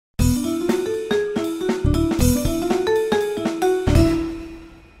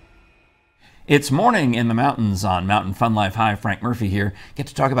It's morning in the mountains on Mountain Fun Life. Hi, Frank Murphy here. Get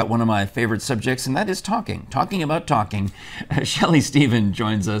to talk about one of my favorite subjects, and that is talking. Talking about talking. Shelley Stephen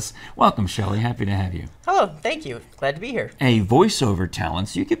joins us. Welcome, Shelley. Happy to have you. Hello. Thank you. Glad to be here. A voiceover talent,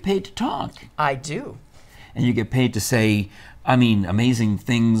 so you get paid to talk. I do. And you get paid to say, amazing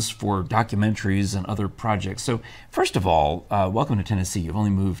things for documentaries and other projects. So, first of all, welcome to Tennessee. You've only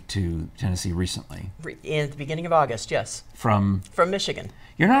moved to Tennessee recently. In the beginning of August, yes. From Michigan.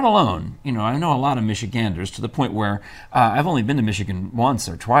 You're not alone. You know, I know a lot of Michiganders to the point where I've only been to Michigan once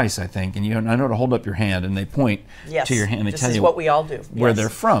or twice, I think, and I know to hold up your hand and they point to your hand. They tell you what we all do. Where they're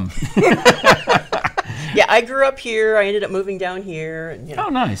from. Yeah, I grew up here. I ended up moving down here. And, Oh,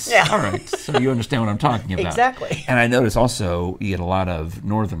 nice. Yeah. All right. So you understand what I'm talking about. Exactly. And I notice also you get a lot of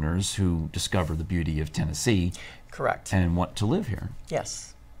Northerners who discover the beauty of Tennessee. Correct. And want to live here.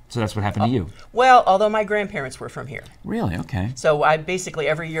 Yes. So that's what happened to you. Well, although my grandparents were from here. Really? Okay. So I basically,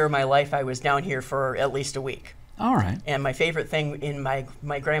 every year of my life, I was down here for at least a week. All right. And my favorite thing in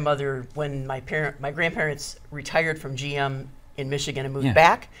my grandmother, when my grandparents retired from GM in Michigan and moved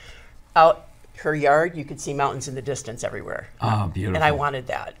back, out her yard, you could see mountains in the distance everywhere. Oh, beautiful. And I wanted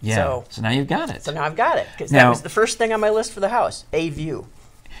that. Yeah. So now you've got it. So now I've got it. Because that was the first thing on my list for the house, a view.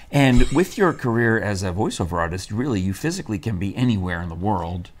 And with your career as a voiceover artist, really, you physically can be anywhere in the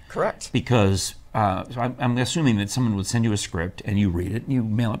world. Correct. Because so I'm assuming that someone would send you a script and you read it and you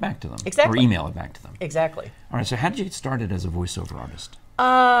mail it back to them. Exactly. Or email it back to them. Exactly. All right, so how did you get started as a voiceover artist?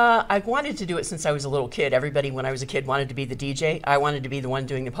 I wanted to do it since I was a little kid. Everybody, when I was a kid, wanted to be the DJ. I wanted to be the one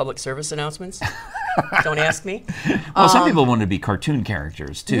doing the public service announcements. Don't ask me. Well, some people want to be cartoon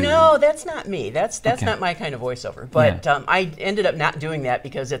characters, too. No, that's not me. That's not my kind of voiceover. But I ended up not doing that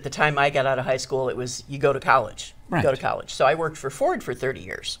because at the time I got out of high school, it was you go to college. Right. You go to college. So I worked for Ford for 30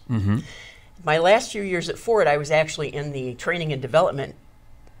 years. Mm-hmm. My last few years at Ford, I was actually in the training and development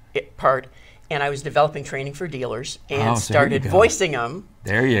part, and I was developing training for dealers and started voicing them.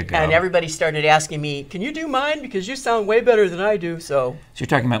 There you go. And everybody started asking me, can you do mine? Because you sound way better than I do. So you're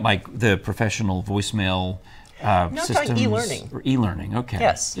talking about like the professional voicemail systems? I'm talking e-learning. Or e-learning, okay.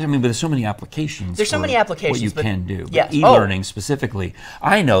 Yes. I mean, but there's so many applications. There's so many applications. What you can do. Yes. E-learning specifically.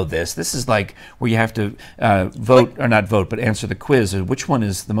 I know this. This is like where you have to vote, or not vote, but answer the quiz. Which one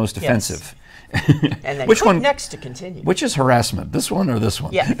is the most offensive? And then click next to continue. Which is harassment, this one or this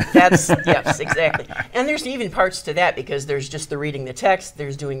one? Yeah, yes, exactly. And there's even parts to that because there's just the reading the text,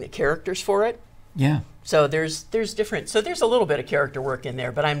 there's doing the characters for it. Yeah. So there's different, so there's a little bit of character work in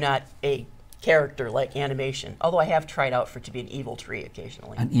there, but I'm not a character like animation. Although I have tried out for it to be an evil tree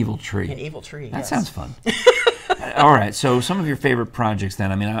occasionally. An evil tree. An evil tree, That yes. sounds fun. All right, so some of your favorite projects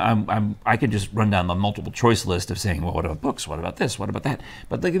then. I mean, I could just run down the multiple choice list of saying, well, what about books? What about this? What about that?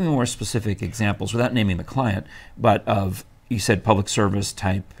 But give me more specific examples without naming the client, but of, you said public service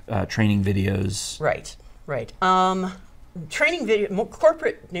type training videos. Right, right. Training video,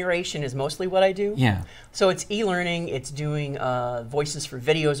 corporate narration is mostly what I do. Yeah. So it's e-learning, it's doing voices for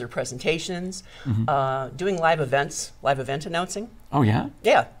videos or presentations, doing live event announcing. Oh, yeah?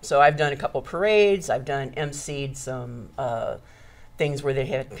 Yeah. So I've done a couple parades, I've done emceed some things where they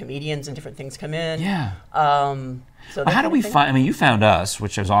had comedians and different things come in. Yeah. So how do we find, I mean, you found us,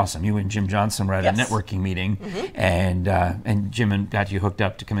 which is awesome. You and Jim Johnson were at a networking meeting, and Jim got you hooked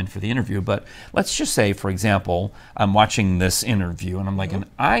up to come in for the interview. But let's just say, for example, I'm watching this interview, and I'm like,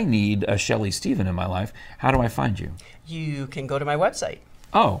 I need a Shelley Stephen in my life. How do I find you? You can go to my website.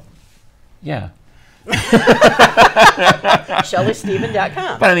 Oh, yeah.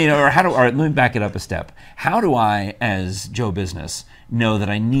 ShelleyStephen.com. But I mean, or let me back it up a step. How do I, as Joe Business, know that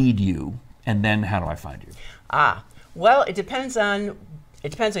I need you, and then how do I find you? Well, it depends on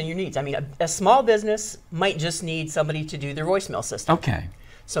your needs. I mean, a small business might just need somebody to do their voicemail system. Okay.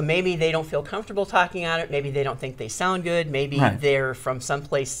 So maybe they don't feel comfortable talking on it. Maybe they don't think they sound good. Maybe they're from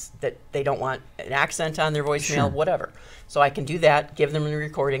someplace that they don't want an accent on their voicemail, whatever. So I can do that, give them a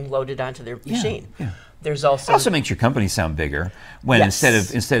recording, load it onto their machine. Yeah. There's also... It also makes your company sound bigger when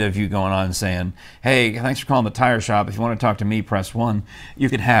instead of you going on and saying, hey, thanks for calling the tire shop. If you want to talk to me, press 1. You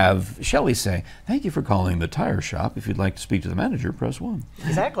could have Shelley say, thank you for calling the tire shop. If you'd like to speak to the manager, press 1.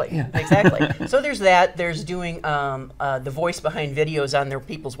 Exactly. Exactly. So there's that. There's doing the voice behind videos on their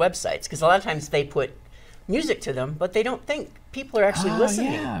people's websites, because a lot of times they put music to them, but they don't think people are actually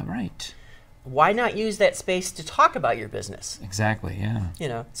listening. Yeah, right. Why not use that space to talk about your business? Exactly, yeah. You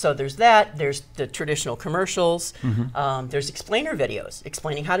know, so there's that. There's the traditional commercials. There's explainer videos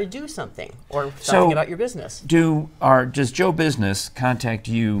explaining how to do something or something about your business. Does Joe Business contact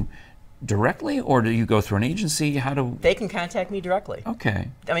you directly, or do you go through an agency? How do they can contact me directly? Okay.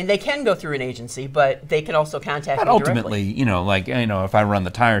 I mean, they can go through an agency, but they can also contact me ultimately, directly. If I run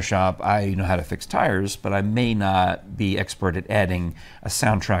the tire shop, I know how to fix tires, but I may not be expert at adding a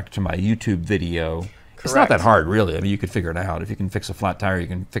soundtrack to my YouTube video. Correct. It's not that hard, really. I mean, you could figure it out. If you can fix a flat tire, you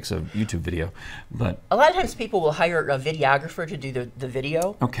can fix a YouTube video. But a lot of times people will hire a videographer to do the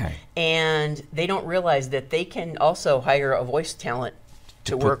video. Okay. And they don't realize that they can also hire a voice talent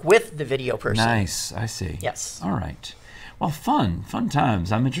to work with the video person. Nice, I see. Yes. All right. Well, fun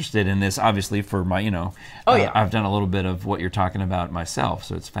times. I'm interested in this, obviously, for my, I've done a little bit of what you're talking about myself,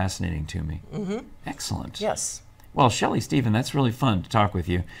 so it's fascinating to me. Mm-hmm. Excellent. Yes. Well, Shelley Stephen, that's really fun to talk with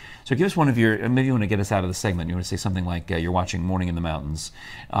you. So give us one of your, maybe you want to get us out of the segment. You want to say something like you're watching Morning in the Mountains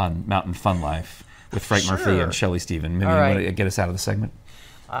on Mountain Fun Life with Frank Murphy and Shelley Stephen. Maybe you want to get us out of the segment?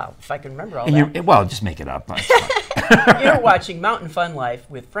 If I can remember all that. Well, just make it up. You're watching Mountain Fun Life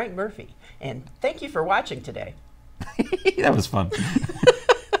with Frank Murphy, and thank you for watching today. That was fun.